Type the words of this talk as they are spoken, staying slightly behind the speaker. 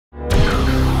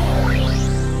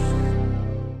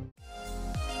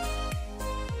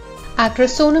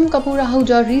Actress Sonam Kapoor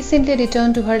Ahuja recently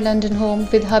returned to her London home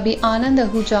with hubby Anand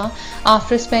Ahuja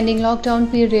after spending lockdown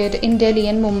period in Delhi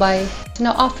and Mumbai.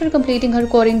 Now, after completing her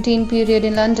quarantine period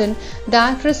in London, the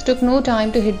actress took no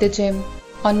time to hit the gym.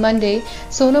 On Monday,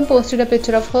 Sonam posted a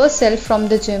picture of herself from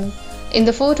the gym. In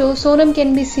the photo, Sonam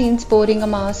can be seen sporting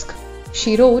a mask.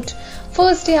 She wrote,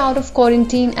 "First day out of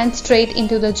quarantine and straight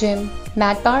into the gym.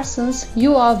 Matt Parsons,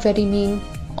 you are very mean.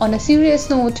 On a serious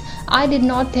note, I did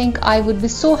not think I would be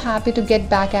so happy to get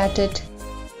back at it."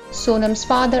 Sonam's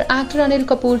father, actor Anand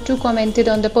Kapoor too, commented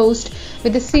on the post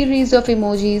with a series of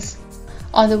emojis.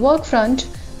 On the work front,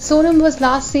 Sonam was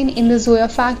last seen in The Zoya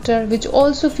Factor, which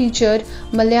also featured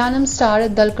Malayalam star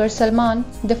Dulquer Salmaan.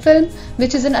 The film,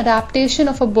 which is an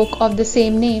adaptation of a book of the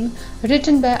same name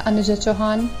written by Anuja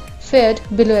Chauhan, fared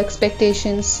below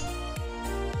expectations.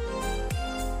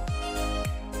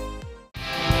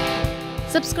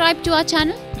 Subscribe to our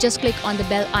channel. Just click on the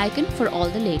bell icon for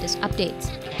all the latest updates.